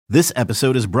This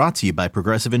episode is brought to you by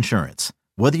Progressive Insurance.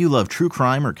 Whether you love true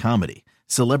crime or comedy,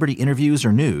 celebrity interviews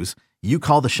or news, you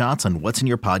call the shots on what's in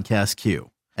your podcast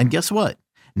queue. And guess what?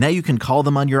 Now you can call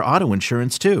them on your auto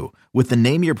insurance too with the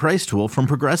Name Your Price tool from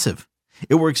Progressive.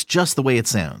 It works just the way it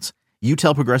sounds. You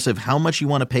tell Progressive how much you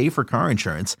want to pay for car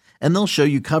insurance, and they'll show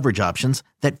you coverage options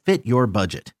that fit your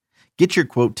budget. Get your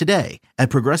quote today at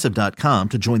Progressive.com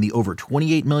to join the over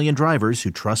 28 million drivers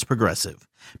who trust Progressive.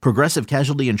 Progressive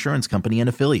Casualty Insurance Company and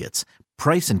Affiliates.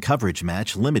 Price and coverage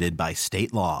match limited by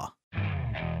state law.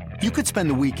 You could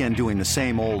spend the weekend doing the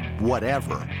same old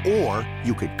whatever, or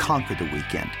you could conquer the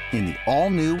weekend in the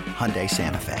all-new Hyundai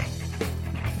Santa Fe.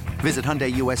 Visit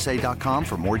HyundaiUSA.com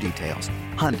for more details.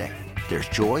 Hyundai, there's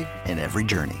joy in every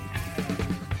journey.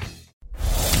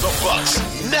 The Bucks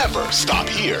never stop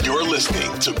here. You're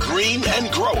listening to Green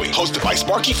and Growing, hosted by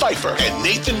Sparky Pfeiffer and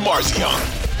Nathan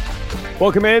Marzion.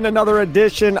 Welcome in another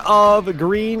edition of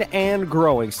Green and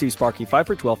Growing. Steve Sparky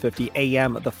Pfeiffer, 1250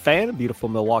 AM The Fan, beautiful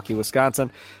Milwaukee,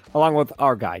 Wisconsin, along with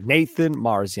our guy, Nathan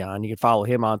Marzion. You can follow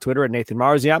him on Twitter at Nathan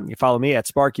Marzion. You can follow me at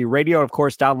Sparky Radio. And of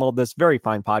course, download this very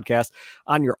fine podcast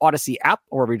on your Odyssey app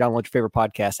or wherever you download your favorite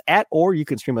podcast at, or you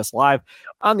can stream us live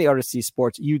on the Odyssey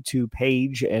Sports YouTube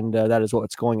page. And that is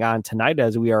what's going on tonight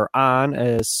as we are on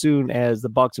as soon as the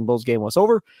Bucks and Bulls game was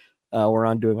over. We're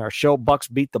on doing our show. Bucks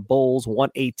beat the Bulls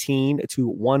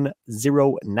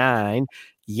 118-109.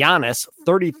 Giannis,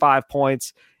 35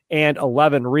 points and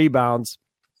 11 rebounds.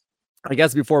 I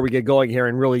guess before we get going here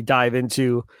and really dive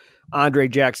into Andre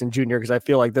Jackson Jr., because I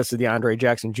feel like this is the Andre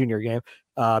Jackson Jr. game.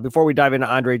 Before we dive into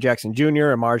Andre Jackson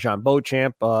Jr. and Marjon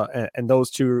Beauchamp and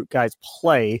those two guys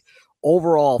play,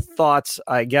 overall thoughts,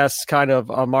 I guess, kind of,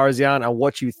 Marzion, on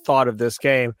what you thought of this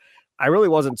game. I really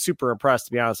wasn't super impressed,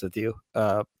 to be honest with you,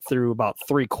 through about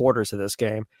three quarters of this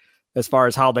game, as far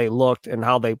as how they looked and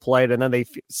how they played. And then they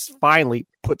finally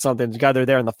put something together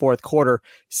there in the fourth quarter,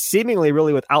 seemingly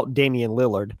really without Damian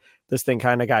Lillard. This thing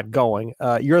kind of got going.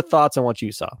 Your thoughts on what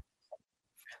you saw?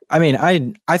 I mean,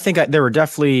 I think there were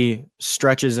definitely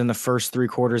stretches in the first three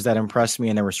quarters that impressed me,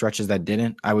 and there were stretches that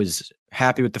didn't. I was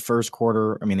happy with the first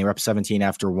quarter. I mean, they were up 17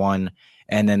 after one,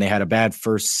 and then they had a bad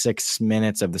first 6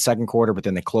 minutes of the second quarter, but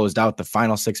then they closed out the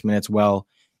final 6 minutes well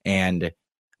and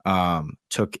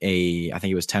took I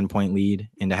think it was 10-point lead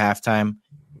into halftime. And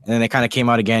then they kind of came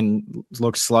out again,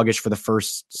 looked sluggish for the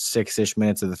first 6-ish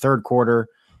minutes of the third quarter,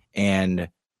 and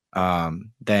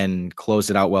then closed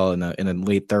it out well in the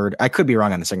late third. I could be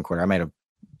wrong on the second quarter. I might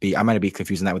be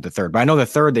confusing that with the third, but I know the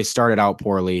third they started out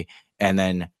poorly and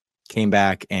then came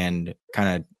back and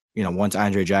kind of, once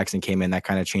Andre Jackson came in, that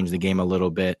kind of changed the game a little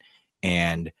bit,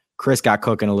 and Chris got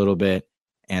cooking a little bit,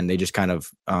 and they just kind of,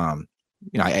 I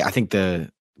think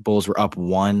the Bulls were up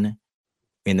 1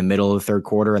 in the middle of the third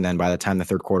quarter, and then by the time the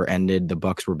third quarter ended, the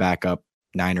Bucks were back up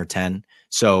 9 or 10.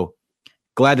 So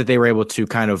glad that they were able to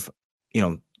kind of,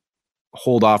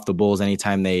 hold off the Bulls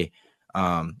anytime they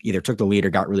either took the lead or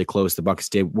got really close. The Bucks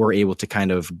were able to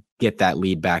kind of get that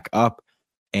lead back up.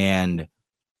 And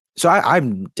so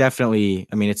I'm definitely,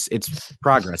 it's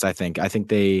progress. I think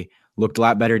they looked a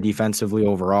lot better defensively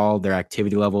overall. Their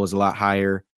activity level is a lot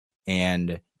higher.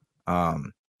 And,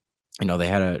 they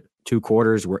had 2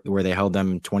 quarters where they held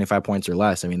them 25 points or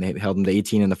less. I mean, they held them to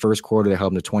 18 in the first quarter. They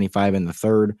held them to 25 in the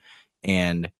third.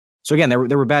 And so again, there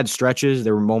were bad stretches.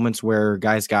 There were moments where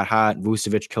guys got hot.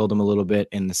 Vucevic killed them a little bit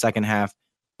in the second half,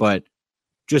 but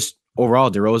just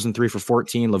overall, DeRozan 3 for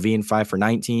 14, Levine 5 for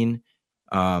 19.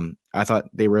 I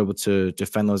thought they were able to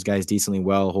defend those guys decently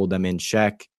well, hold them in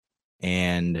check,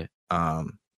 and I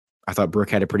thought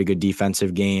Brook had a pretty good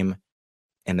defensive game.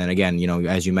 And then again,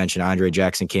 as you mentioned, Andre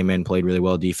Jackson came in, played really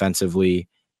well defensively.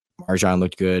 Marjon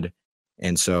looked good,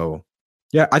 and so.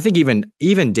 Yeah, I think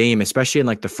even Dame, especially in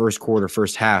like the first quarter,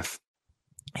 first half,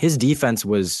 his defense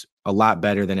was a lot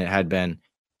better than it had been.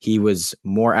 He was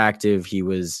more active. He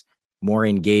was more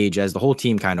engaged, as the whole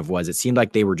team kind of was. It seemed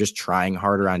like they were just trying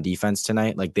harder on defense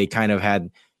tonight. Like they kind of had,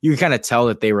 you could kind of tell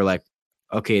that they were like,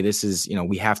 okay, this is,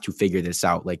 we have to figure this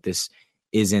out. Like this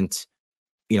isn't,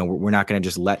 we're not going to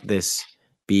just let this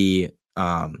be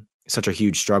such a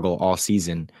huge struggle all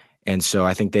season. And so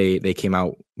I think they came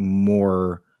out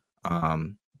more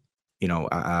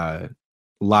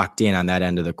locked in on that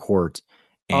end of the court.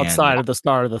 And outside of the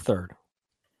start of the third.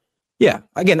 Yeah.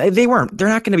 Again, they're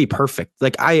not going to be perfect.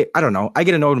 Like, I don't know. I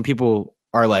get annoyed when people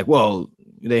are like, well,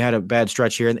 they had a bad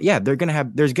stretch here. And yeah,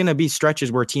 there's going to be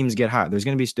stretches where teams get hot. It's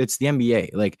the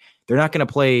NBA. Like, they're not going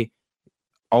to play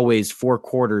always 4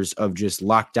 quarters of just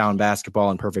lockdown basketball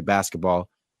and perfect basketball.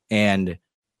 And,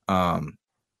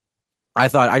 I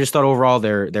just thought overall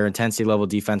their intensity level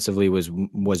defensively was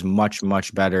much,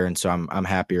 much better. And so I'm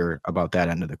happier about that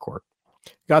end of the court.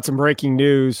 Got some breaking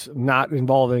news, not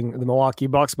involving the Milwaukee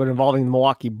Bucks, but involving the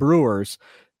Milwaukee Brewers.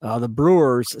 The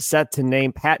Brewers set to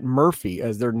name Pat Murphy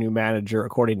as their new manager,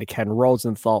 according to Ken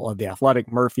Rosenthal of The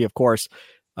Athletic. Murphy, of course,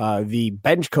 the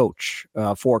bench coach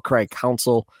for Craig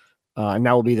Counsell, and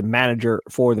now will be the manager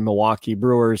for the Milwaukee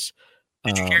Brewers.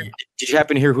 Did you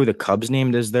happen to hear who the Cubs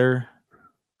named as their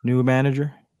new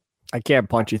manager? I can't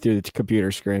punch you through the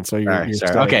computer screen, so you're, you're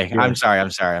sorry. Okay, I'm sorry.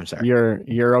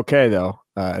 You're okay though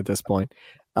at this point.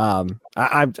 I'm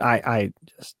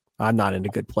not in a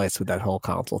good place with that whole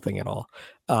Counsell thing at all.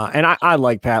 And I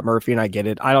like Pat Murphy, and I get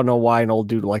it. I don't know why an old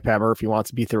dude like Pat Murphy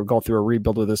wants to go through a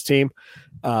rebuild with his team,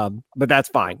 but that's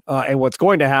fine. And what's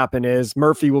going to happen is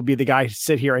Murphy will be the guy to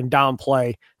sit here and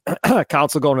downplay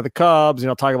Counsell going to the Cubs,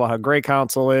 talk about how great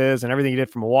Counsell is and everything he did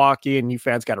for Milwaukee, and you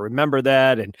fans got to remember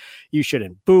that, and you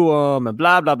shouldn't boo him, and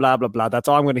blah, blah, blah, blah, blah. That's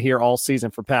all I'm going to hear all season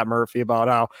from Pat Murphy about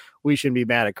how we shouldn't be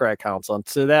mad at Craig Counsell. And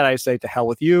to that, I say, to hell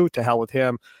with you, to hell with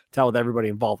him, to hell with everybody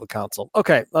involved with Counsell.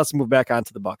 Okay, let's move back on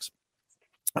to the Bucks.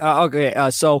 This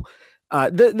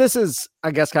is,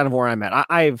 I guess, kind of where I'm at.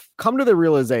 I've come to the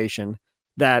realization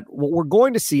that what we're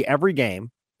going to see every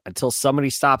game until somebody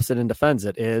stops it and defends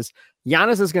it is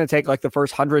Giannis is going to take like the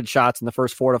first 100 shots in the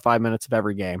first 4 to 5 minutes of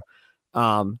every game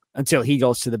until he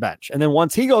goes to the bench. And then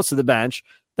once he goes to the bench,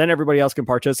 then everybody else can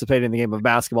participate in the game of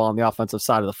basketball on the offensive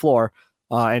side of the floor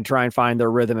and try and find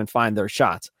their rhythm and find their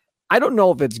shots. I don't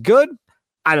know if it's good.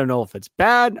 I don't know if it's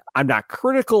bad. I'm not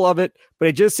critical of it, but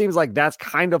it just seems like that's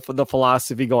kind of the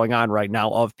philosophy going on right now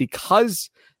of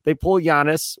because they pull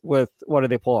Giannis with, what do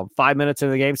they pull him? 5 minutes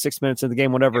into the game, 6 minutes into the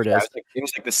game, whatever it is. It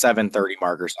was like the 7:30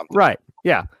 mark or something. Right.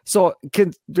 Yeah. So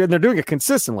they're doing it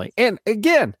consistently. And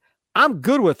again, I'm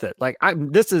good with it. Like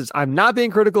I'm not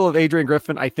being critical of Adrian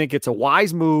Griffin. I think it's a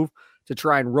wise move to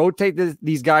try and rotate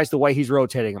these guys the way he's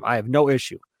rotating them. I have no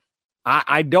issue.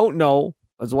 I don't know.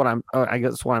 I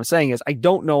guess what I'm saying is I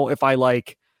don't know if I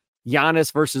like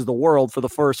Giannis versus the world for the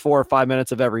first 4 or 5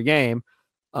 minutes of every game,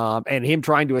 and him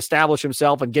trying to establish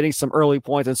himself and getting some early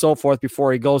points and so forth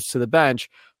before he goes to the bench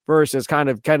versus kind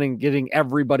of getting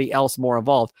everybody else more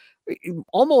involved.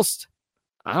 Almost,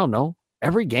 I don't know,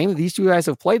 every game that these two guys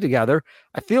have played together,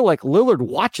 I feel like Lillard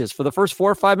watches for the first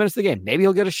 4 or 5 minutes of the game. Maybe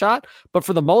he'll get a shot, but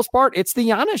for the most part, it's the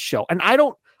Giannis show. And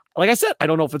like I said, I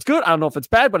don't know if it's good. I don't know if it's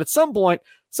bad, but at some point,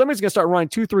 somebody's going to start running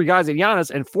 2-3 guys at Giannis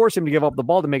and force him to give up the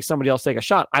ball to make somebody else take a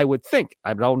shot. I would think.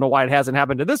 I don't know why it hasn't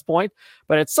happened to this point,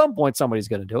 but at some point, somebody's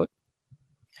going to do it.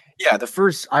 Yeah,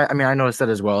 I noticed that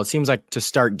as well. It seems like to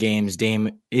start games,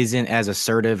 Dame isn't as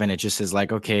assertive, and it just is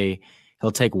like, okay,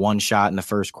 he'll take one shot in the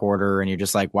first quarter, and you're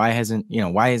just like, why isn't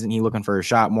he looking for a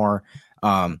shot more?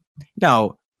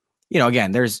 Now,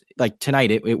 again, there's like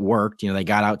tonight, it worked. They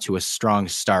got out to a strong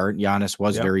start. Giannis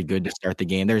was very good to start the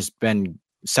game. There's been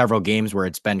several games where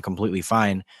it's been completely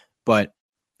fine, but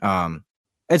and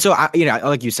so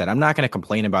like you said, I'm not going to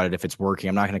complain about it if it's working.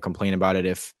 I'm not going to complain about it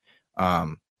if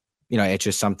it's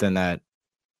just something that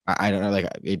I don't know, like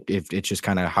it's just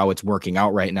kind of how it's working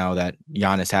out right now that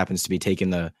Giannis happens to be taking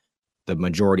the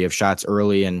majority of shots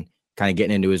early and kind of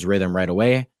getting into his rhythm right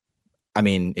away. I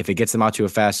mean, if it gets them out to a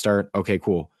fast start, okay,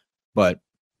 cool. But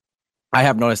I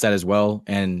have noticed that as well.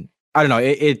 And I don't know,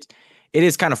 it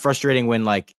is kind of frustrating when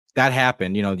like that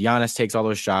happened, Giannis takes all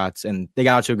those shots and they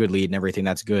got out to a good lead and everything.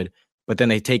 That's good. But then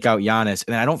they take out Giannis.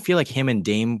 And I don't feel like him and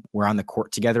Dame were on the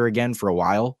court together again for a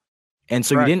while. And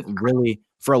so you didn't really,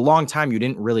 for a long time, you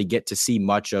didn't really get to see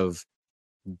much of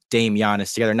Dame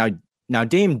Giannis together. Now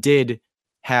Dame did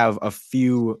have a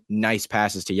few nice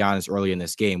passes to Giannis early in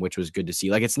this game, which was good to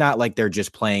see. Like, it's not like they're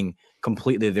just playing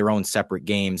completely their own separate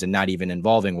games and not even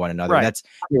involving one another. Right.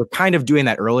 They were kind of doing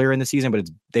that earlier in the season, but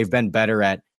they've been better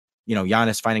at,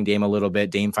 Giannis finding Dame a little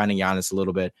bit, Dame finding Giannis a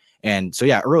little bit. And so,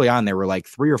 yeah, early on, there were like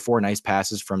 3 or 4 nice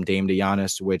passes from Dame to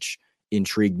Giannis, which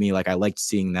intrigued me. Like, I liked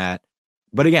seeing that.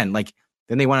 But again, like,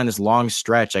 then they went on this long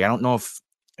stretch. Like, I don't know if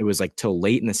it was like till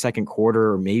late in the second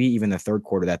quarter or maybe even the third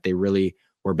quarter that they really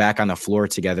were back on the floor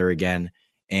together again,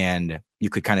 and you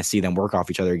could kind of see them work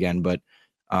off each other again. But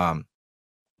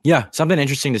yeah, something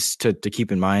interesting to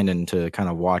keep in mind and to kind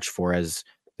of watch for as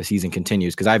the season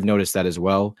continues, because I've noticed that as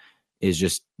well, is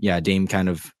just, Dame kind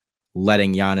of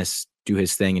letting Giannis do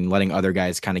his thing and letting other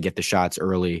guys kind of get the shots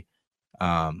early.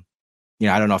 I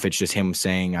don't know if it's just him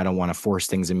saying, I don't want to force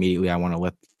things immediately. I want to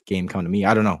let the game come to me.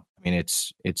 I don't know. I mean,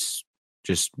 it's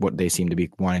just what they seem to be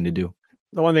wanting to do.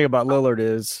 The one thing about Lillard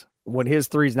is when his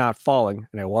three's not falling,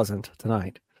 and it wasn't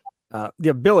tonight, the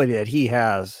ability that he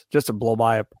has just to blow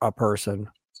by a person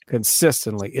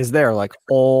consistently is there like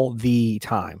all the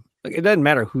time. Like, it doesn't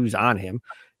matter who's on him.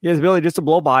 He has the ability just to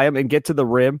blow by him and get to the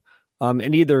rim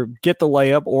and either get the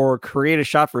layup or create a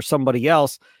shot for somebody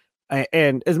else.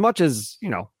 And as much as,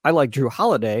 I like Drew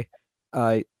Holiday,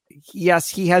 yes,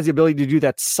 he has the ability to do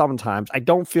that sometimes. I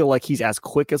don't feel like he's as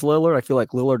quick as Lillard. I feel like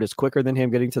Lillard is quicker than him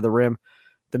getting to the rim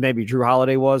than maybe Drew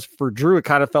Holiday was. For Drew, it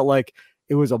kind of felt like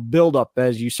it was a buildup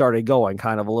as you started going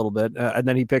kind of a little bit. And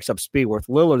then he picks up speed. With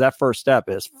Lillard, that first step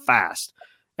is fast.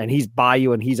 And he's by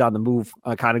you and he's on the move,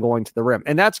 kind of going to the rim.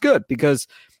 And that's good because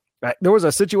there was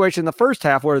a situation in the first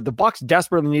half where the Bucks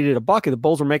desperately needed a bucket. The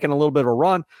Bulls were making a little bit of a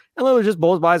run. And Lillard just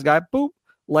blows by his guy. Boom,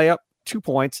 layup, 2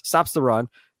 points, stops the run.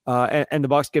 And the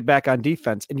Bucks get back on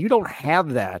defense. And you don't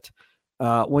have that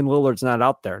when Lillard's not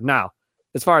out there. Now,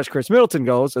 as far as Chris Middleton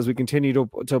goes, as we continue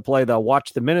to play the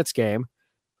watch the minutes game,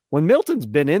 when Middleton's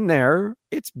been in there,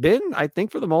 it's been, I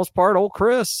think, for the most part, old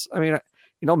Chris. I mean,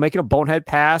 making a bonehead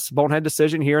pass, bonehead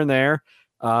decision here and there.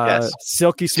 Yes.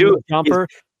 Silky smooth jumper.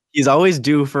 He's always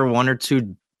due for one or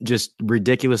two just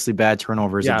ridiculously bad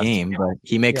turnovers a game, but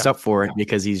he makes up for it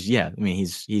because he's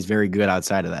very good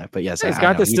outside of that. But yes, he's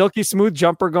got the silky smooth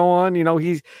jumper going.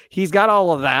 He's got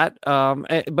all of that.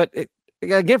 But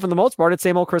again, for the most part, it's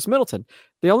same old Chris Middleton.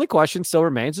 The only question still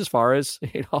remains as far as,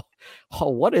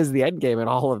 what is the end game in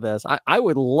all of this? I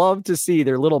would love to see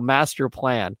their little master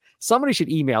plan. Somebody should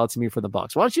email it to me for the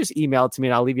Bucks. Why don't you just email it to me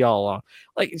and I'll leave you all alone.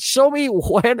 Like, show me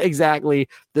when exactly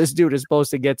this dude is supposed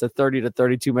to get to 30 to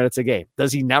 32 minutes a game.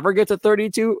 Does he never get to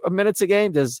 32 minutes a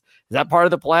game? Is that part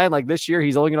of the plan? Like this year,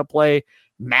 he's only going to play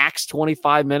max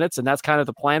 25 minutes, and that's kind of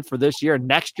the plan for this year.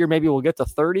 Next year, maybe we'll get to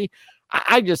 30.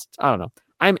 I don't know.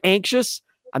 I'm anxious.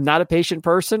 I'm not a patient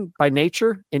person by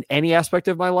nature in any aspect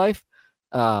of my life.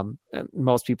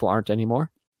 Most people aren't anymore.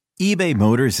 eBay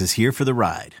Motors is here for the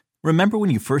ride. Remember when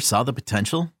you first saw the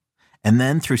potential? And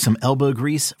then through some elbow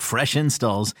grease, fresh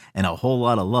installs, and a whole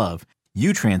lot of love,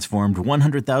 you transformed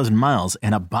 100,000 miles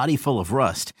and a body full of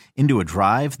rust into a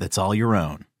drive that's all your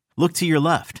own. Look to your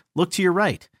left. Look to your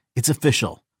right. It's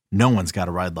official. No one's got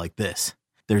a ride like this.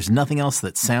 There's nothing else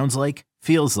that sounds like,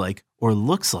 feels like, or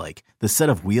looks like the set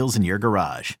of wheels in your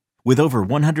garage. With over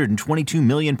 122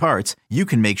 million parts, you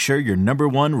can make sure your number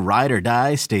one ride or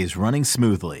die stays running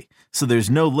smoothly. So there's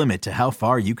no limit to how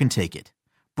far you can take it.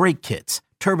 Brake kits,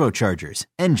 turbochargers,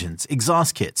 engines,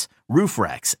 exhaust kits, roof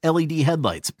racks, LED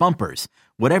headlights, bumpers,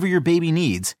 whatever your baby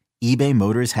needs, eBay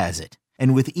Motors has it.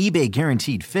 And with eBay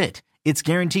Guaranteed Fit, it's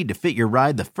guaranteed to fit your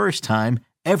ride the first time,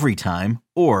 every time,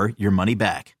 or your money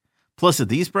back. Plus at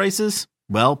these prices,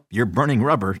 well, you're burning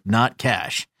rubber, not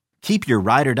cash. Keep your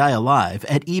ride or die alive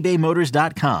at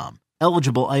ebaymotors.com.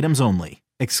 Eligible items only.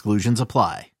 Exclusions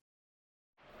apply.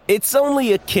 It's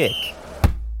only a kick,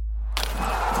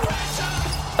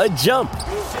 a jump,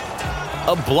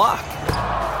 a block.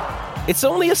 It's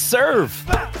only a serve.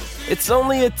 It's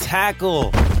only a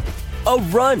tackle, a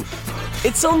run.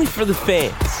 It's only for the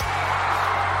fans.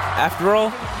 After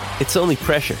all, it's only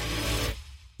pressure.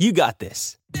 You got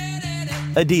this.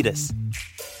 Adidas.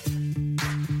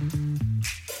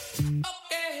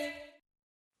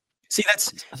 See,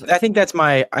 I think that's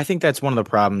one of the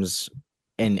problems,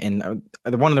 and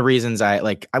one of the reasons I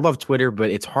love Twitter, but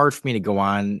it's hard for me to go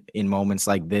on in moments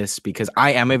like this because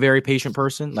I am a very patient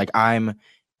person. Like, I'm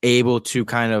able to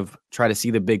kind of try to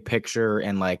see the big picture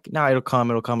and no, it'll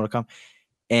come.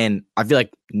 And I feel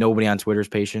like nobody on Twitter is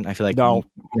patient. I feel like,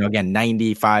 again,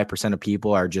 95% of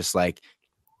people are just like,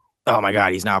 oh my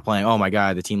God, he's not playing. Oh my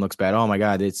God, the team looks bad. Oh my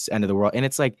God, it's end of the world. And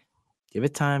it's like, give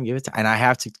it time. And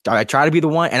I try to be the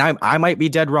one, and I might be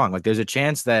dead wrong. Like, there's a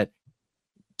chance that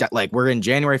we're in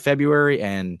January, February,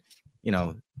 and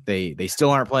they still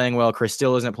aren't playing well. Chris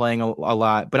still isn't playing a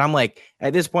lot. But I'm like,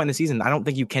 at this point in the season, I don't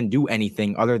think you can do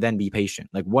anything other than be patient.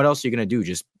 Like, what else are you going to do?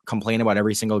 Just complain about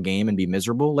every single game and be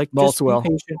miserable? Like, most will.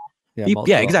 Patient.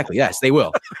 Yeah, exactly. Yes, they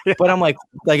will. Yeah. But I'm like,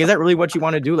 is that really what you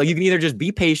want to do? Like, you can either just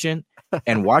be patient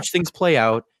and watch things play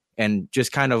out and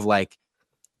just kind of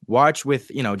watch with,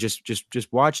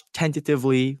 just watch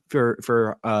tentatively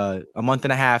for a month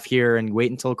and a half here and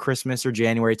wait until Christmas or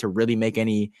January to really make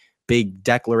any big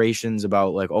declarations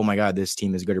about oh my God, this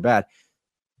team is good or bad.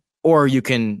 Or you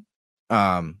can,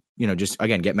 just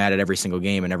again, get mad at every single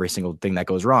game and every single thing that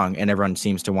goes wrong. And everyone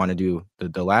seems to want to do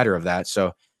the latter of that.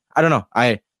 So I don't know.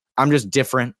 I'm just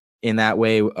different in that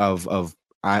way of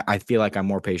I feel like I'm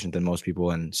more patient than most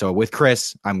people. And so with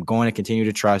Chris, I'm going to continue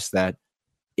to trust that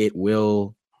it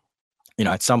will,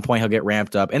 at some point he'll get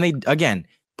ramped up. And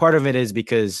part of it is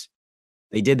because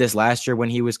they did this last year when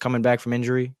he was coming back from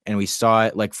injury, and we saw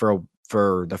it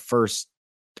for the first,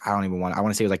 I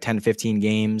want to say it was 10 to 15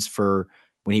 games for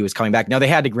when he was coming back. Now they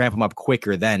had to ramp him up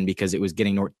quicker then because it was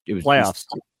playoffs.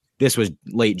 This was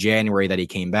late January that he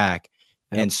came back.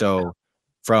 Yep. And so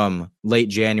from late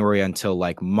January until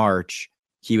March,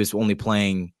 he was only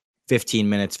playing 15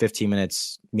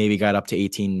 minutes, maybe got up to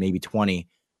 18, maybe 20.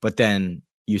 But then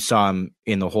you saw him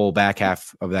in the whole back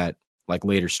half of that like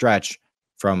later stretch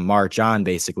from March on,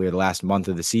 basically, or the last month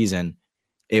of the season.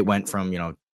 It went from,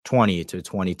 20 to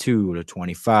 22 to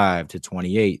 25 to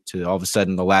 28 to all of a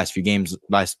sudden the last few games,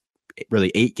 last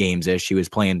really 8 games-ish, he was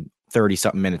playing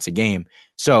 30-something minutes a game.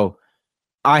 So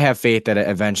I have faith that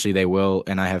eventually they will,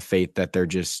 and I have faith that they're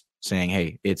just saying,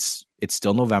 hey, it's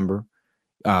still November.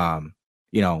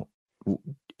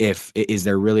 Is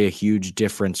there really a huge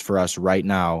difference for us right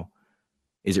now?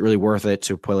 Is it really worth it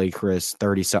to play Chris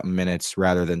 30-something minutes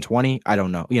rather than 20? I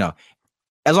don't know.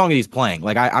 As long as he's playing,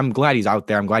 like I'm glad he's out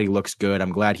there. I'm glad he looks good.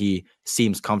 I'm glad he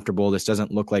seems comfortable. This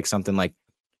doesn't look like something like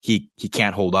he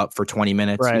can't hold up for 20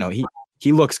 minutes. Right.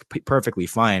 He looks perfectly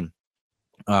fine.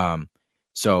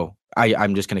 So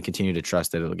I'm just going to continue to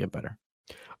trust that it'll get better.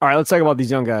 All right, let's talk about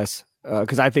these young guys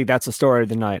because I think that's the story of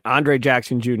the night. Andre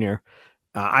Jackson Jr.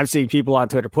 I'm seeing people on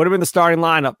Twitter, put him in the starting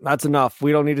lineup. That's enough.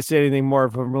 We don't need to see anything more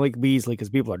from Malik Beasley because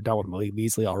people are done with Malik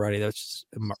Beasley already. That's just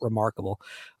remarkable.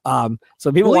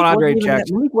 So people want Andre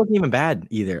Jackson. Malik wasn't even bad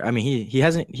either. I mean,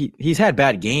 he's had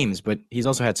bad games, but he's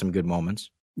also had some good moments.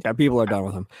 Yeah, people are done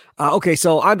with him. Okay,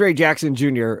 so Andre Jackson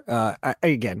Jr.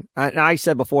 I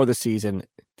said before the season,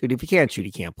 dude, if he can't shoot,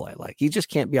 he can't play. Like he just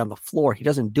can't be on the floor. He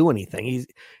doesn't do anything. He's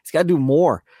got to do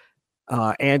more.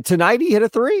 And tonight he hit a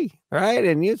 3, right?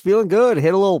 And he was feeling good.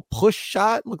 Hit a little push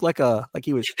shot. Looked like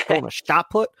he was throwing a shot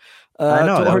put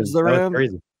towards the rim. That was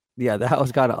crazy. Yeah, that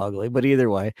was kind of ugly. But either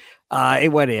way,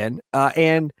 it went in.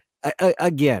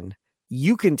 Again,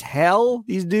 you can tell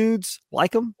these dudes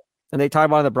like him. And they talk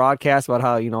about in the broadcast about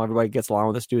how, everybody gets along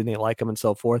with this dude and they like him and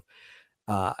so forth.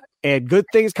 And good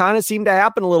things kind of seem to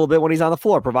happen a little bit when he's on the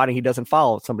floor, providing he doesn't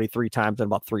foul somebody 3 times in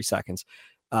about 3 seconds.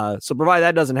 So provided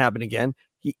that doesn't happen again,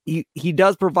 he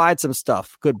does provide some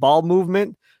stuff. Good ball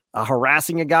movement,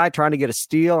 harassing a guy, trying to get a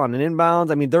steal on an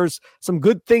inbounds. I mean, there's some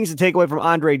good things to take away from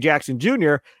Andre Jackson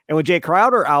Jr. And with Jay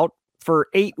Crowder out for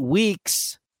 8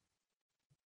 weeks,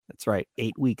 that's right,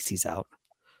 8 weeks he's out.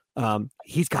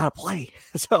 He's got to play.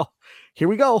 So here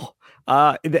we go.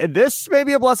 This may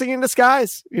be a blessing in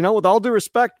disguise, with all due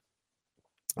respect.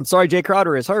 I'm sorry, Jay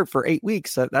Crowder is hurt for 8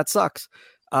 weeks. That sucks.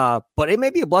 But it may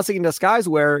be a blessing in disguise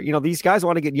where, these guys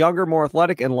want to get younger, more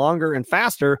athletic, and longer and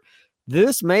faster.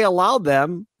 This may allow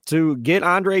them to get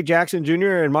Andre Jackson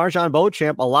Jr. and Marjon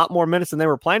Beauchamp a lot more minutes than they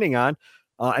were planning on.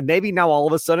 And maybe now all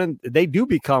of a sudden they do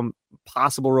become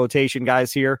possible rotation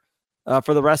guys here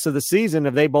for the rest of the season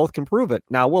if they both can prove it.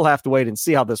 Now we'll have to wait and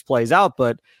see how this plays out,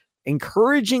 but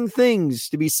encouraging things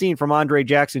to be seen from Andre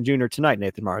Jackson Jr. tonight,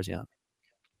 Nathan Marjon.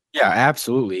 Yeah,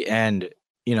 absolutely. And,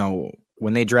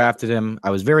 when they drafted him,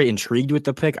 I was very intrigued with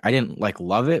the pick. I didn't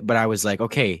love it, but I was like,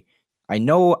 okay, I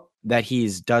know that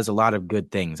does a lot of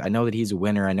good things. I know that he's a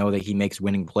winner. I know that he makes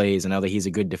winning plays. I know that he's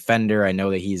a good defender. I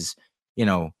know that he's,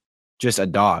 just a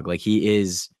dog. Like he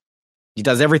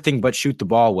does everything but shoot the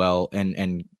ball well.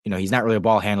 And he's not really a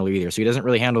ball handler either. So he doesn't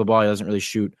really handle the ball. He doesn't really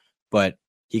shoot, but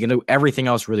he can do everything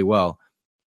else really well.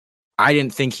 I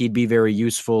didn't think he'd be very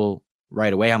useful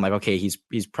right away. I'm like, okay, he's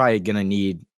probably going to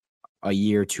need a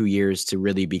year, 2 years to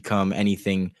really become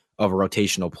anything of a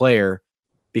rotational player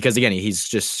because again, he's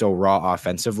just so raw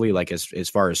offensively, like as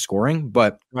far as scoring,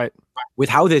 but right with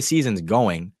how this season's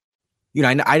going,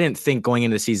 I didn't think going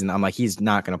into the season, I'm like, he's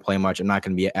not going to play much. I'm not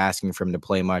going to be asking for him to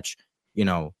play much.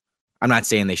 I'm not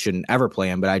saying they shouldn't ever play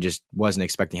him, but I just wasn't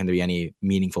expecting him to be any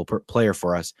meaningful player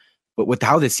for us. But with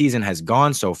how the season has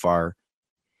gone so far,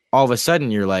 all of a sudden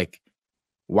you're like,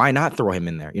 why not throw him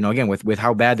in there? Again, with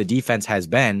how bad the defense has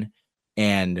been.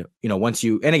 And, when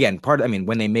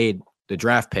they made the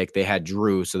draft pick, they had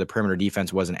Drew. So the perimeter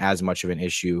defense wasn't as much of an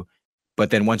issue. But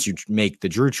then once you make the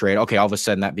Drew trade, okay, all of a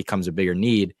sudden that becomes a bigger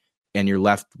need. And you're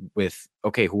left with,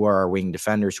 okay, who are our wing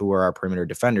defenders? Who are our perimeter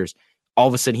defenders? All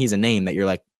of a sudden he's a name that you're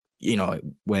like,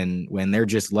 when they're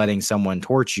just letting someone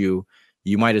torch you,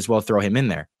 you might as well throw him in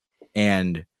there.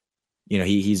 And,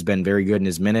 he's been very good in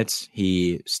his minutes.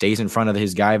 He stays in front of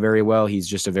his guy very well. He's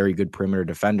just a very good perimeter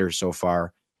defender so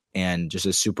far. And just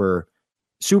a super,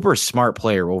 super smart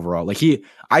player overall.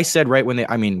 I said right when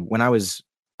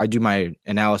I do my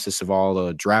analysis of all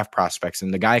the draft prospects,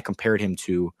 and the guy I compared him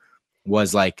to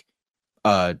was like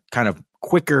kind of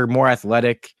quicker, more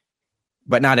athletic,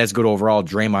 but not as good overall,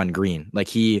 Draymond Green. Like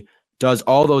he does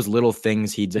all those little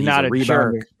things. He's not a rebounder.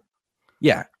 Jerk.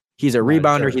 Yeah. He's a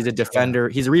rebounder. He's a defender.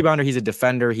 He's a rebounder. He's a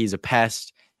defender. He's a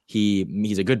pest.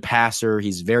 He's a good passer.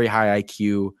 He's very high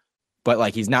IQ.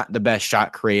 But he's not the best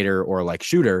shot creator or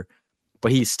shooter,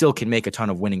 but he still can make a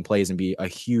ton of winning plays and be a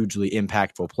hugely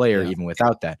impactful player even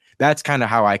without that. That's kind of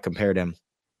how I compared him.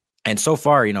 And so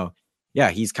far,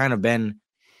 he's kind of been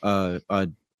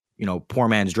poor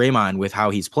man's Draymond with how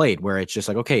he's played, where it's just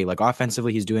like, okay, like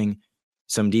offensively, he's doing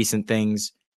some decent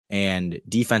things, and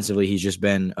defensively, he's just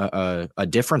been a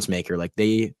difference maker. Like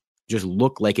they just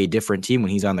look like a different team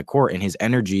when he's on the court, and his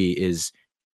energy is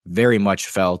very much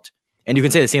felt. And you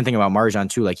can say the same thing about Marjon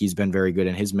too. Like he's been very good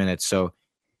in his minutes. So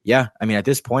yeah, I mean, at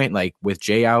this point, like with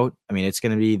Jay out, I mean, it's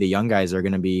going to be the young guys are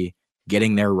going to be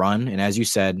getting their run. And as you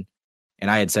said,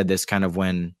 and I had said this kind of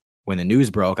when the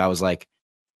news broke, I was like,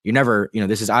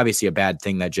 this is obviously a bad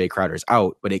thing that Jay Crowder's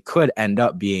out, but it could end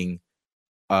up being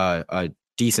a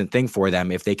decent thing for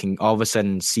them if they can all of a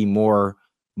sudden see more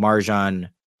Marjon,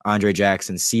 Andre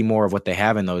Jackson, see more of what they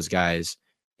have in those guys.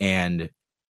 And,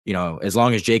 as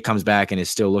long as Jay comes back and is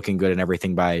still looking good and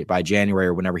everything by January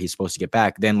or whenever he's supposed to get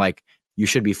back, then like you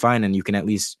should be fine. And you can at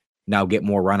least now get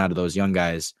more run out of those young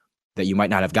guys that you might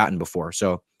not have gotten before.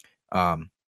 So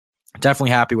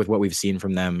definitely happy with what we've seen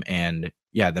from them. And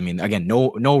yeah, I mean, again,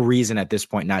 no reason at this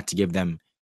point not to give them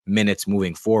minutes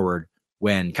moving forward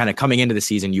when kind of coming into the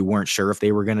season, you weren't sure if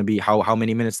they were going to be how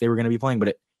many minutes they were going to be playing,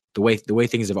 but the way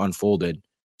things have unfolded,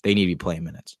 they need to be playing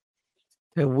minutes.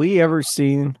 Have we ever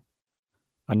seen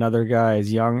another guy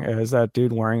as young as that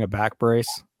dude wearing a back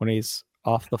brace when he's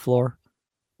off the floor?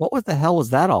 What the hell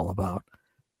was that all about?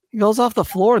 He goes off the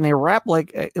floor and they wrap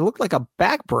it looked like a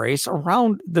back brace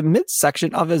around the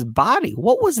midsection of his body.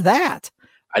 What was that?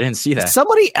 I didn't see that. Has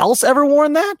somebody else ever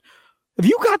worn that? If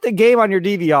you got the game on your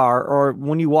DVR or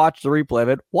when you watch the replay of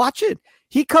it, watch it.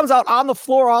 He comes out on the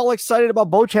floor all excited about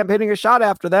Beauchamp hitting a shot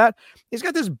after that. He's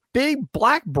got this big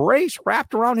black brace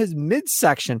wrapped around his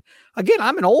midsection. Again,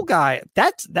 I'm an old guy.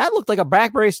 That looked like a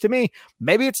back brace to me.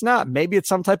 Maybe it's not. Maybe it's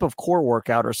some type of core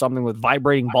workout or something with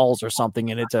vibrating balls or something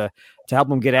in it to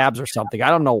help him get abs or something. I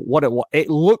don't know what it was. It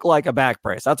looked like a back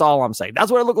brace. That's all I'm saying.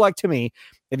 That's what it looked like to me.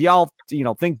 If y'all,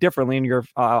 think differently and you're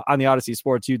on the Odyssey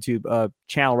Sports YouTube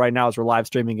channel right now as we're live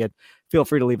streaming it, feel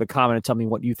free to leave a comment and tell me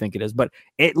what you think it is. But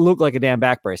it looked like a damn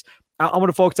back brace. I'm going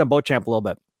to focus on Beauchamp a little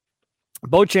bit.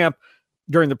 Beauchamp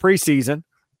during the preseason,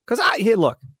 because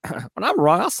look, when I'm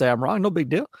wrong, I'll say I'm wrong. No big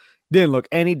deal. Didn't look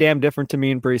any damn different to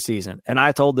me in preseason. And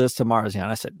I told this to Marjon.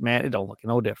 I said, man, it don't look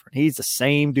no different. He's the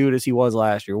same dude as he was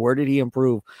last year. Where did he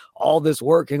improve? All this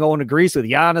work and going to Greece with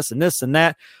Giannis and this and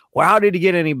that. Well, how did he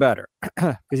get any better?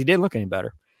 Because he didn't look any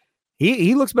better.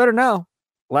 He looks better now.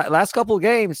 Last couple of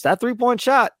games, that 3-point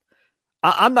shot,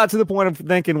 I'm not to the point of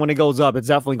thinking when it goes up, it's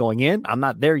definitely going in. I'm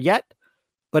not there yet.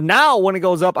 But now when it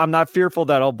goes up, I'm not fearful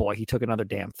that, oh boy, he took another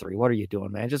damn three. What are you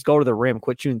doing, man? Just go to the rim,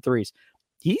 quit shooting threes.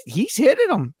 He's hitting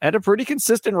them at a pretty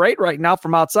consistent rate right now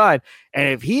from outside. And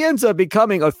if he ends up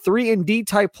becoming a 3-and-D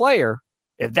type player,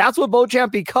 if that's what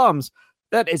Beauchamp becomes,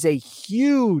 that is a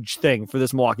huge thing for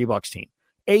this Milwaukee Bucks team.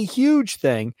 A huge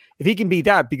thing if he can be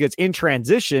that, because in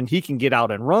transition, he can get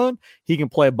out and run. He can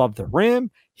play above the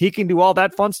rim. He can do all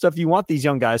that fun stuff you want these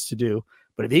young guys to do.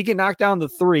 But if he can knock down the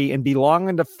three and be long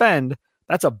and defend,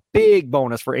 that's a big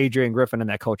bonus for Adrian Griffin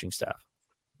and that coaching staff.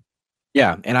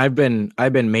 Yeah, and I've been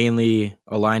mainly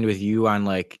aligned with you on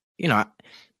I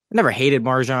never hated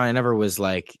Marjon. I never was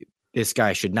like, this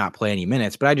guy should not play any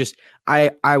minutes, but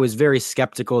I was very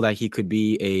skeptical that he could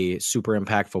be a super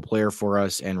impactful player for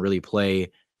us and really play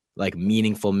like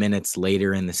meaningful minutes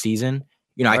later in the season.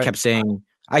 Right. I kept saying,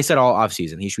 I said all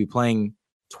offseason, he should be playing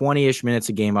 20-ish minutes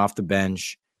a game off the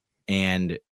bench.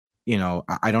 And,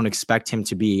 I don't expect him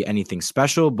to be anything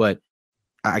special, but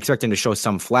I expect him to show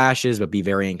some flashes, but be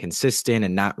very inconsistent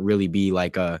and not really be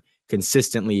like a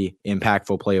consistently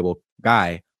impactful, playable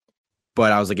guy.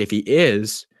 But I was like, if he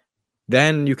is,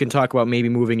 then you can talk about maybe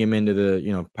moving him into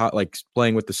the, like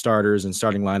playing with the starters and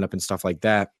starting lineup and stuff like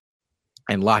that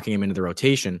and locking him into the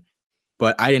rotation.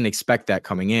 But I didn't expect that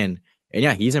coming in. And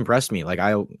yeah, he's impressed me. Like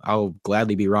I'll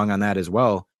gladly be wrong on that as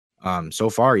well. So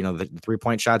far, the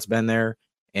 3-point shot's been there,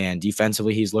 and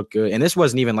defensively he's looked good. And this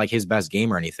wasn't even like his best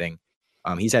game or anything.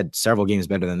 He's had several games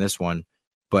better than this one,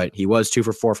 but he was 2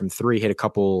 for 4 from 3, hit a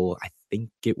couple, I think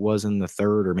it was in the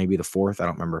third or maybe the fourth. I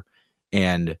don't remember.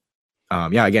 And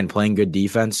again, playing good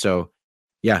defense. So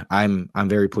yeah, I'm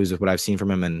very pleased with what I've seen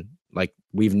from him. And like,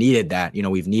 we've needed that,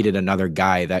 we've needed another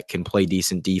guy that can play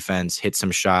decent defense, hit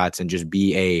some shots, and just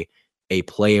be a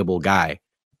playable guy.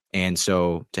 And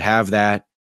so to have that,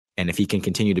 and if he can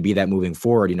continue to be that moving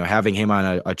forward, having him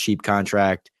on a cheap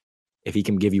contract, if he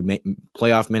can give you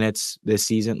playoff minutes this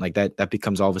season, like that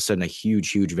becomes all of a sudden a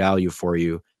huge, huge value for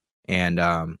you. And,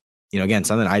 again,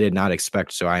 something I did not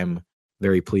expect. So I am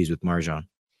very pleased with Marjon.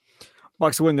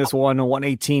 Bucks win this one,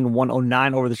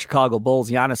 118-109 over the Chicago Bulls.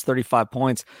 Giannis, 35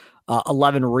 points,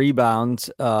 11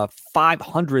 rebounds,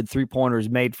 500 3-pointers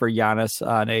made for Giannis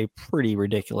on a pretty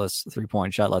ridiculous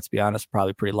 3-point shot. Let's be honest,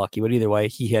 probably pretty lucky, but either way,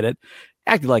 he hit it.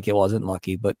 Acted like it wasn't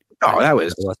lucky, but no,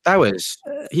 he's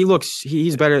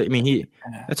better. I mean,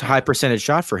 that's a high percentage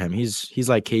shot for him. He's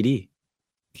like KD.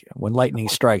 When lightning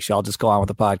strikes, y'all just go on with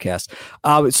the podcast.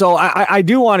 So I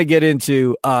do want to get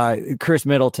into Chris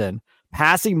Middleton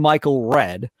passing Michael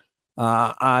Redd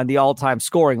on the all-time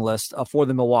scoring list for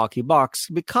the Milwaukee Bucks,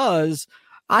 because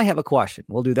I have a question.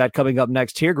 We'll do that coming up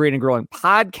next here. Green and Growing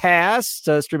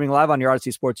podcast, streaming live on your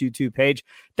Odyssey Sports YouTube page.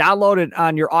 Download it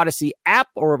on your Odyssey app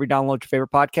or wherever you download your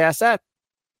favorite podcast at.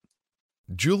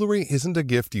 Jewelry isn't a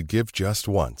gift you give just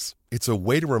once. It's a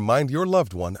way to remind your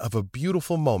loved one of a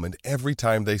beautiful moment every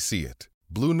time they see it.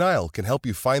 Blue Nile can help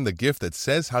you find the gift that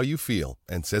says how you feel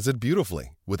and says it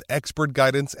beautifully, with expert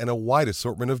guidance and a wide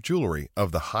assortment of jewelry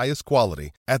of the highest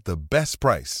quality at the best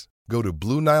price. Go to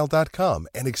BlueNile.com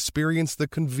and experience the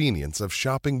convenience of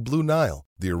shopping Blue Nile,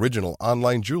 the original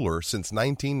online jeweler since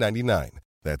 1999.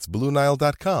 That's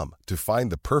BlueNile.com to find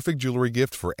the perfect jewelry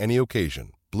gift for any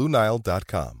occasion.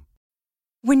 BlueNile.com.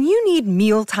 When you need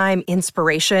mealtime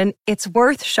inspiration, it's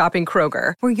worth shopping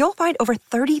Kroger, where you'll find over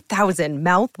 30,000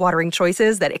 mouth-watering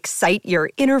choices that excite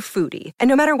your inner foodie. And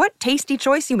no matter what tasty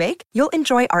choice you make, you'll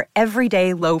enjoy our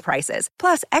everyday low prices,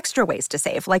 plus extra ways to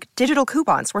save, like digital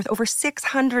coupons worth over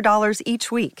 $600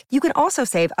 each week. You can also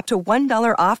save up to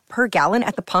 $1 off per gallon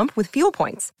at the pump with fuel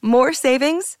points. More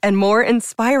savings and more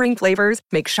inspiring flavors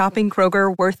make shopping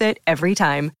Kroger worth it every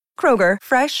time. Kroger,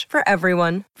 fresh for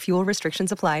everyone. Fuel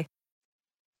restrictions apply.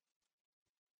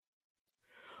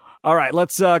 All right,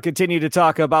 let's continue to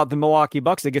talk about the Milwaukee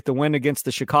Bucks. They get the win against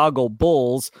the Chicago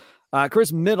Bulls.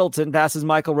 Chris Middleton passes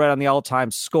Michael Redd on the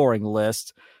all-time scoring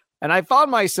list. And I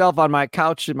found myself on my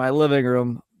couch in my living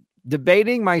room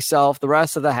debating myself the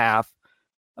rest of the half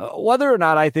whether or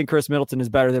not I think Chris Middleton is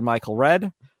better than Michael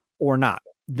Redd or not.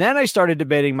 Then I started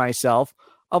debating myself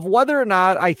of whether or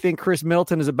not I think Chris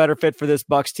Middleton is a better fit for this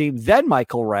Bucks team than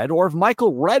Michael Redd, or if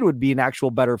Michael Redd would be an actual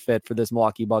better fit for this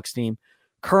Milwaukee Bucks team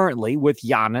currently with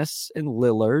Giannis and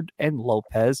Lillard and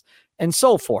Lopez and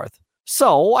so forth.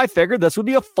 So I figured this would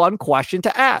be a fun question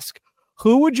to ask.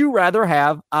 Who would you rather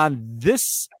have on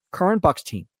this current Bucks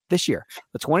team this year?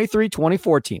 The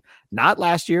 23-24 team, not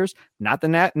last year's, not the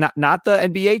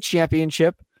NBA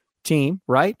championship team,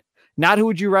 right? Not who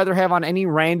would you rather have on any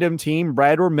random team,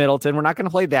 Redd or Middleton. We're not going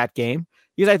to play that game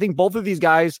because I think both of these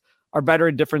guys are better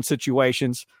in different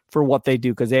situations for what they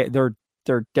do, because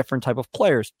they're different type of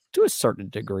players to a certain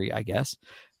degree, I guess.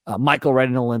 Michael Redd,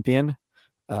 an Olympian,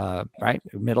 right?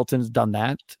 Middleton's done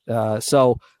that.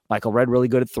 So Michael Redd really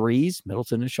good at threes.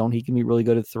 Middleton has shown he can be really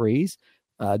good at threes.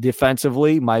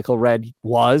 Defensively, Michael Redd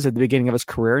was at the beginning of his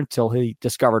career until he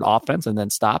discovered offense and then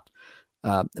stopped.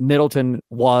 Middleton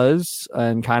was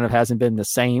and kind of hasn't been the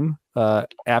same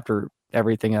after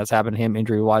everything that's happened to him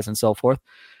injury-wise and so forth.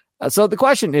 So the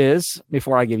question is,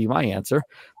 before I give you my answer,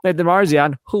 Nathan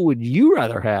Marjon, who would you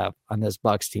rather have on this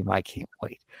Bucks team? I can't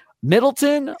wait.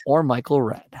 Middleton or Michael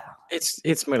Redd?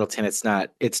 It's Middleton. It's not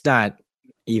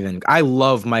even. I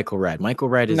love Michael Redd. Michael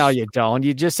Redd is. No, you don't.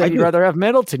 You just said you'd rather have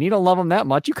Middleton. You don't love him that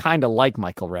much. You kind of like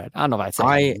Michael Redd. I don't know if I'd say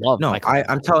I love Michael Redd.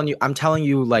 I'm telling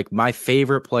you, like, my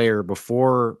favorite player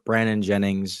before Brandon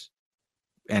Jennings.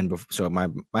 And so my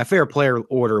favorite player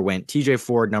order went TJ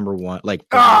Ford number one, like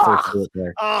first favorite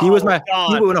player. He was my.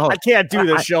 I can't do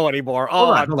this show anymore.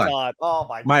 Oh my god! Oh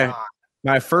my god!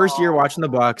 My first year watching the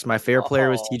Bucks, my favorite player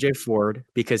was TJ Ford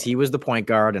because he was the point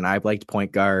guard, and I liked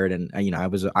point guard, and I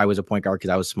was a point guard because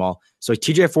I was small. So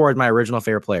TJ Ford is my original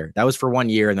favorite player. That was for 1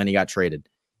 year, and then he got traded,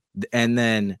 and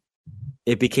then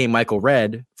it became Michael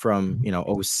Redd from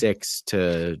 06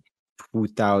 to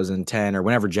 2010 or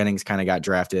whenever Jennings kind of got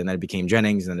drafted, and then it became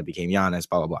Jennings, and then it became Giannis,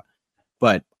 blah, blah, blah.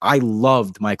 But I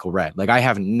loved Michael Redd. Like, I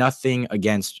have nothing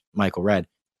against Michael Redd,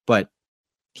 but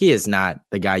he is not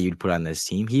the guy you'd put on this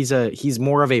team. He's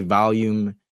more of a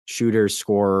volume shooter,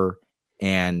 scorer,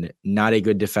 and not a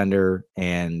good defender,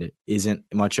 and isn't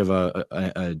much of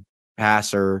a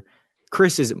passer.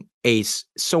 Chris is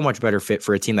so much better fit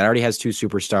for a team that already has two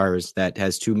superstars, that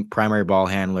has two primary ball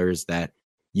handlers, that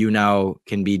now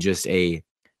can be just a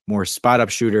more spot up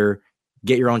shooter,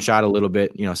 get your own shot a little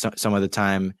bit, some of the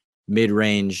time,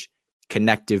 mid-range,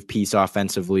 connective piece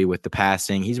offensively with the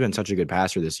passing. He's been such a good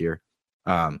passer this year.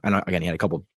 I know, again, he had a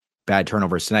couple bad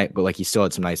turnovers tonight, but he still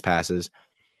had some nice passes.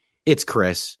 It's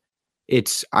Chris.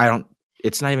 It's not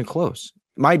even close.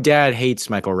 My dad hates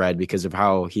Michael Redd because of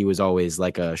how he was always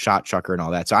like a shot chucker and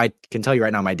all that. So I can tell you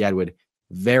right now, my dad would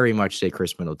very much say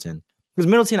Chris Middleton. Because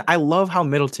Middleton, I love how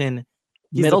Middleton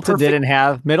didn't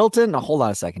have Middleton. Now, hold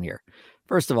on a second here.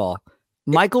 First of all,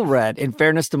 Michael Redd, in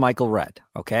fairness to Michael Redd,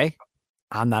 okay?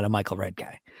 I'm not a Michael Redd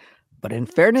guy. But in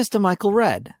fairness to Michael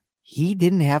Redd, he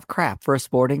didn't have crap for a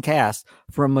supporting cast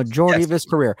for a majority of his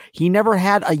career. He never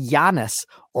had a Giannis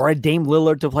or a Dame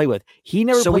Lillard to play with. He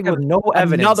never played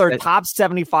with another top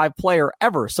 75 player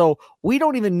ever. So we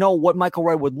don't even know what Michael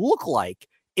Redd would look like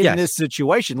in this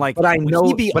situation. Like, but would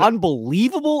he be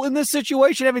unbelievable in this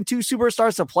situation, having two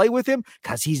superstars to play with him?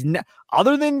 Because he's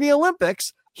other than the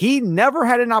Olympics, he never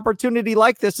had an opportunity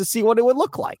like this to see what it would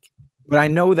look like. But I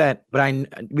know that,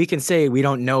 we can say we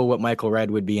don't know what Michael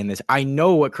Redd would be in this. I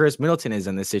know what Chris Middleton is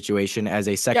in this situation as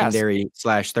a secondary /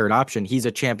 third option. He's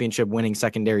a championship winning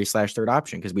secondary / third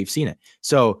option because we've seen it.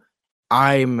 So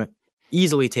I'm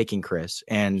easily taking Chris,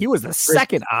 and he was the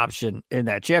second option in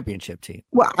that championship team.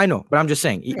 Well, I know, but I'm just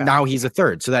saying now he's a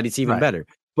third, so that it's even better.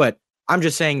 But I'm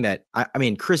just saying that, I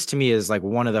mean, Chris to me is like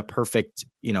one of the perfect,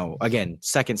 again,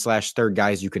 second / third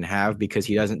guys you can have because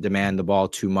he doesn't demand the ball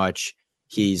too much.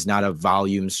 He's not a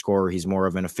volume scorer. He's more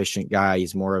of an efficient guy.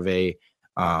 He's more of a,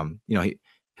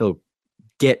 he'll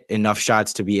get enough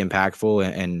shots to be impactful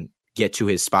and get to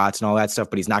his spots and all that stuff,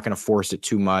 but he's not going to force it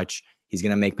too much. He's going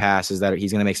to make passes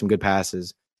he's going to make some good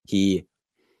passes. He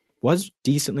was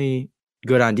decently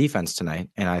good on defense tonight,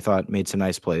 and I thought made some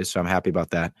nice plays. So I'm happy about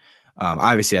that.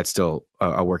 Obviously that's still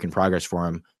a work in progress for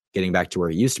him getting back to where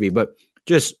he used to be, but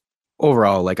just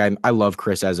overall, like I love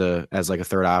Chris as like a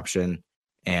third option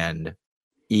and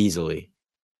easily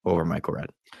over Michael Redd.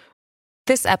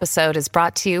 This episode is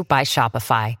brought to you by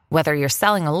Shopify. Whether you're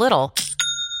selling a little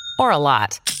or a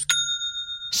lot,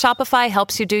 Shopify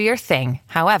helps you do your thing,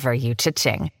 however you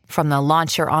cha-ching. From the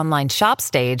launch your online shop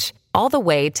stage, all the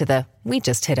way to the we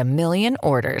just hit 1 million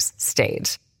orders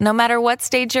stage. No matter what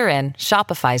stage you're in,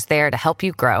 Shopify's there to help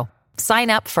you grow. Sign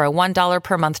up for a $1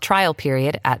 per month trial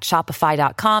period at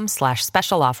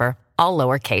shopify.com/special offer, all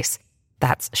lowercase.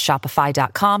 That's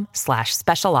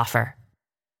shopify.com/special offer.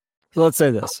 So let's say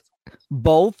this.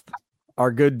 Both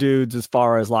are good dudes as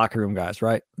far as locker room guys,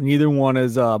 right? Neither one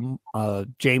is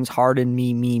James Harden,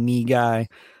 me guy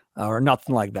or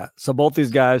nothing like that. So both these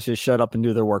guys just shut up and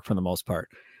do their work for the most part.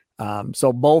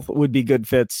 So both would be good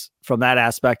fits from that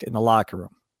aspect in the locker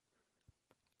room.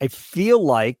 I feel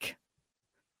like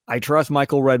I trust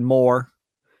Michael Redd more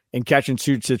in catch and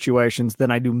shoot situations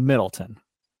than I do Middleton.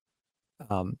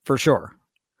 For sure.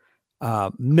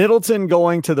 Middleton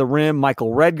going to the rim,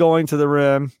 Michael Redd going to the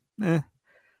rim.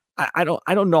 I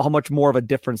don't know how much more of a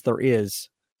difference there is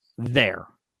there.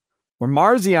 Where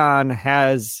Marjon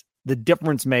has the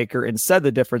difference maker and said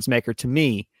the difference maker to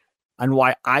me on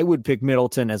why I would pick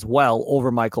Middleton as well over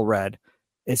Michael Redd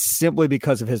is simply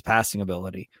because of his passing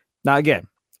ability. Now, again,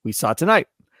 we saw tonight,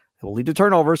 it will lead to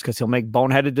turnovers because he'll make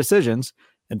boneheaded decisions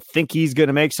and think he's going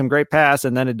to make some great pass,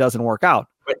 and then it doesn't work out.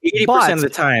 But 80% of the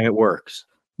time, it works.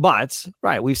 But,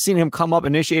 right, we've seen him come up,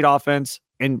 initiate offense,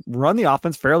 and run the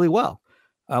offense fairly well.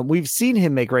 We've seen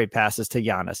him make great passes to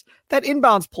Giannis. That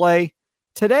inbounds play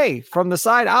today from the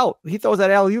side out, he throws that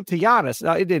alley-oop to Giannis.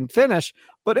 Now, it didn't finish,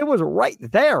 but it was right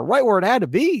there, right where it had to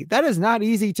be. That is not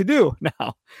easy to do.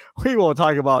 Now, we won't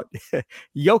talk about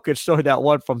Jokic throwing that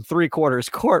one from 3/4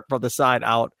 court from the side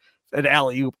out, an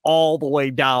alley-oop all the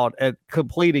way down and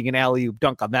completing an alley-oop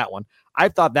dunk on that one. I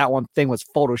thought that one thing was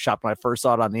photoshopped when I first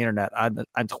saw it on the internet, on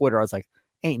Twitter. I was like,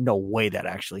 ain't no way that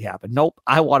actually happened. Nope.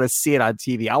 I want to see it on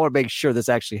TV. I want to make sure this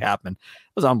actually happened.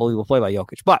 It was an unbelievable play by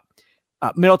Jokic, but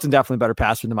Middleton definitely better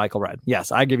passer than Michael Redd.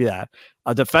 Yes, I give you that.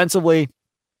 Defensively,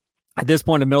 at this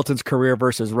point in Middleton's career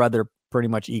versus Redd, they're pretty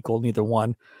much equal. Neither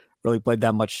one really played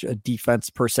that much defense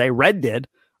per se. Redd did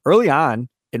early on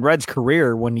in Redd's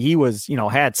career when he was,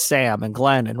 had Sam and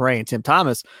Glenn and Ray and Tim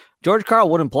Thomas. George Karl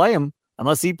wouldn't play him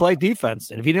unless he played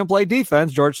defense. And if he didn't play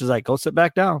defense, George was like, go sit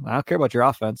back down. I don't care about your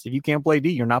offense. If you can't play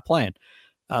D, you're not playing.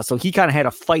 So he kind of had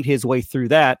to fight his way through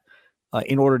that.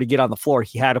 In order to get on the floor,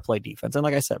 he had to play defense. And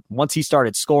like I said, once he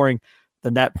started scoring,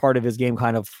 then that part of his game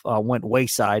kind of went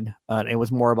wayside. It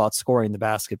was more about scoring the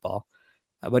basketball.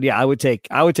 But yeah, I would take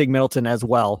Middleton as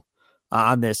well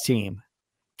on this team.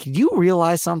 Can you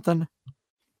realize something?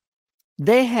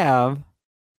 They have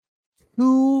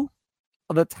 2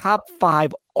 of the top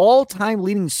 5 all-time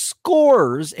leading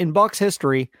scorers in Bucks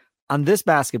history on this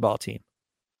basketball team.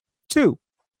 2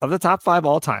 of the top 5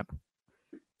 all-time.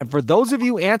 And for those of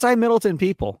you anti-Middleton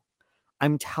people,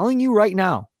 I'm telling you right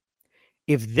now,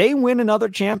 if they win another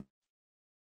champ,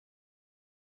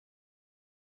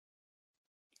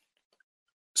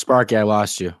 Sparky, I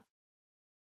lost you.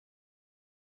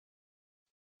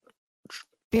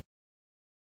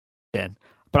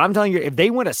 But I'm telling you, if they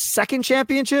win a second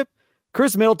championship,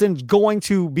 Chris Middleton's going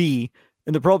to be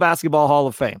in the Pro Basketball Hall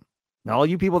of Fame. Now, all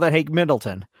you people that hate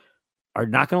Middleton are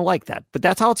not going to like that, but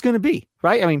that's how it's going to be,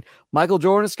 right? I mean, Michael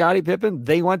Jordan, Scottie Pippen,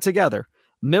 they went together.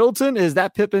 Middleton is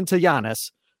that Pippen to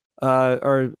Giannis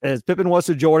or as Pippen was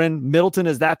to Jordan, Middleton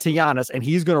is that to Giannis, and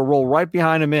he's going to roll right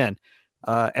behind him in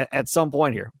at some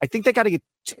point here. I think they got to get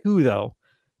 2, though.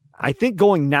 I think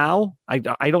going now, I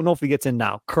don't know if he gets in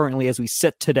now, currently as we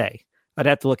sit today. I'd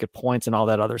have to look at points and all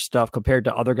that other stuff compared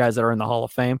to other guys that are in the Hall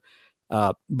of Fame.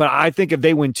 But I think if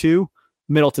they win 2,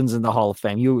 Middleton's in the Hall of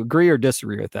Fame. You agree or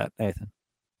disagree with that, Nathan?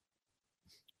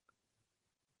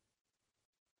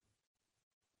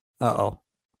 Uh-oh.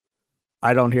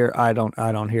 I don't hear.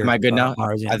 Am I good now?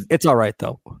 It's all right,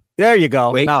 though. There you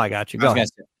go. Wait, now I got you. Go ahead.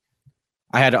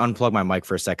 I had to unplug my mic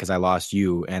for a sec because I lost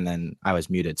you, and then I was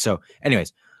muted. So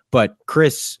anyways, but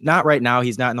Chris, not right now.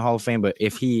 He's not in the Hall of Fame, but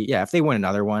if they win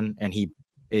another one and he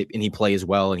plays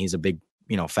well and he's a big,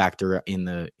 factor in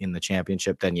the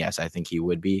championship, then yes, I think he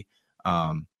would be.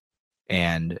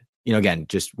 And again,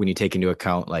 just when you take into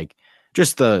account like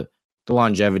just the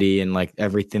longevity and like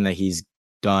everything that he's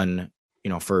done,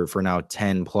 for now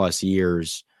 10 plus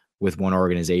years with one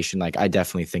organization, like I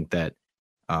definitely think that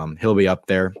he'll be up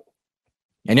there.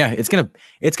 And yeah, it's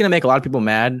gonna make a lot of people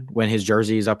mad when his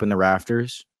jersey is up in the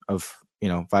rafters of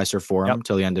Fiserv Forum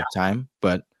till the end of time.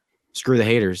 But screw the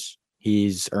haters,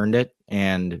 he's earned it,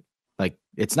 and like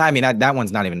it's not. I mean that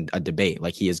one's not even a debate.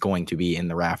 Like he is going to be in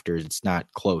the rafters. It's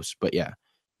not close. But yeah,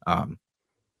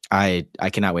 I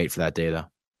cannot wait for that day though.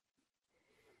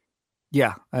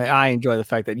 Yeah, I enjoy the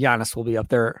fact that Giannis will be up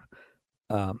there.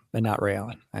 And not Ray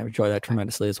Allen. I enjoy that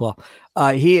tremendously as well.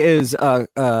 He is my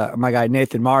guy,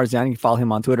 Nathan Marjon. You can follow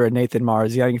him on Twitter at Nathan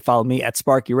Marjon. You can follow me at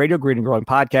Sparky Radio, Green and Growing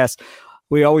Podcast.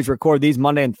 We always record these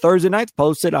Monday and Thursday nights,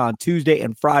 posted on Tuesday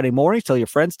and Friday mornings. Tell your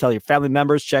friends, tell your family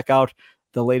members, check out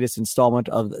the latest installment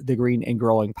of the Green and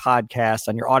Growing Podcast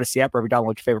on your Odyssey app, wherever you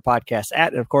download your favorite podcast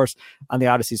at, and of course on the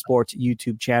Odyssey Sports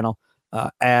YouTube channel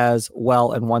as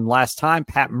well. And one last time,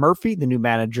 Pat Murphy, the new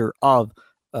manager of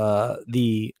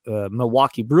the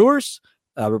Milwaukee Brewers,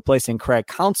 replacing Craig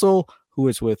Counsell, who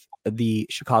is with the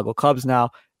Chicago Cubs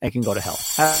now and can go to hell.